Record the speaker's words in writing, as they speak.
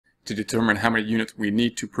to determine how many units we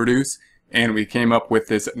need to produce, and we came up with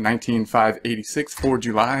this 19,586 for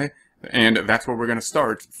July, and that's where we're going to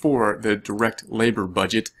start for the direct labor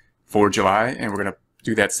budget for July, and we're going to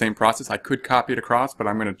do that same process. I could copy it across, but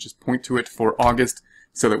I'm going to just point to it for August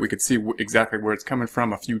so that we could see exactly where it's coming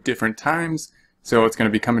from a few different times. So it's going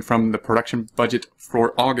to be coming from the production budget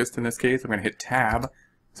for August in this case. I'm going to hit tab.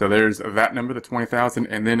 So there's that number, the 20,000,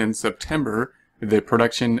 and then in September, the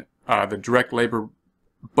production, the direct labor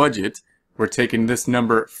budget, we're taking this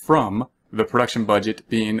number from the production budget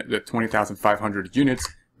being the 20,500 units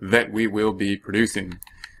that we will be producing.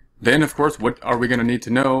 Then, of course, what are we going to need to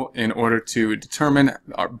know in order to determine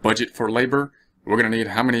our budget for labor? We're going to need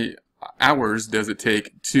how many hours does it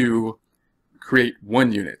take to create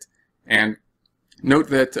one unit. And note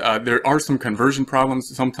that there are some conversion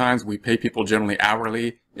problems. Sometimes we pay people generally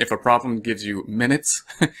hourly. If a problem gives you minutes,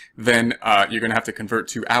 then you're going to have to convert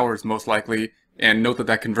to hours most likely. And note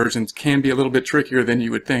that conversions can be a little bit trickier than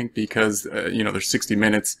you would think because, you know, there's 60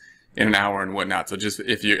 minutes in an hour and whatnot. So just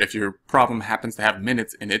if your problem happens to have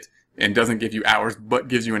minutes in it and doesn't give you hours but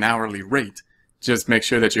gives you an hourly rate, just make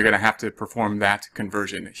sure that you're going to have to perform that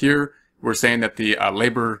conversion. Here, we're saying that the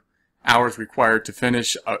labor hours required to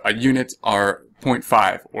finish a unit are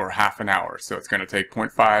 0.5 or half an hour. So it's going to take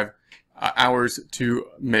 0.5 hours to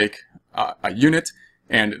make a unit,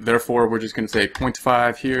 and therefore we're just going to say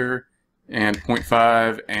 0.5 here and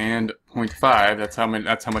 0.5 and 0.5. That's how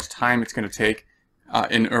much time it's going to take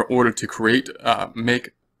in order to create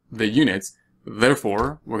make the units.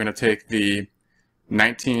 Therefore, we're going to take the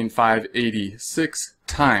 19,586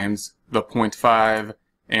 times the 0.5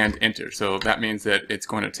 and enter. So that means that it's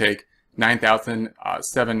going to take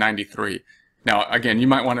 9,793. Now, again, you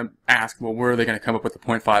might want to ask, well, where are they going to come up with the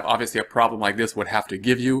 0.5? Obviously, a problem like this would have to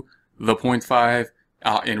give you the 0.5.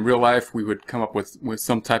 In real life, we would come up with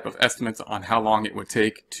some type of estimates on how long it would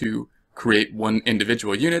take to create one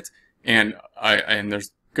individual unit. And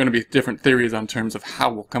there's going to be different theories on terms of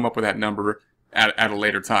how we'll come up with that number at a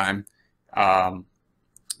later time.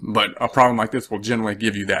 But a problem like this will generally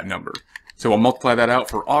give you that number. So we'll multiply that out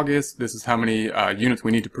for August. This is how many units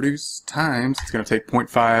we need to produce times. It's going to take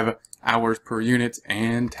 0.5 hours per unit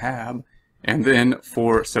and tab. And then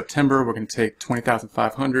for September, we're going to take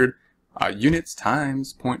 20,500 units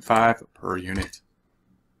times 0.5 per unit.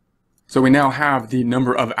 So we now have the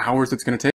number of hours it's going to take.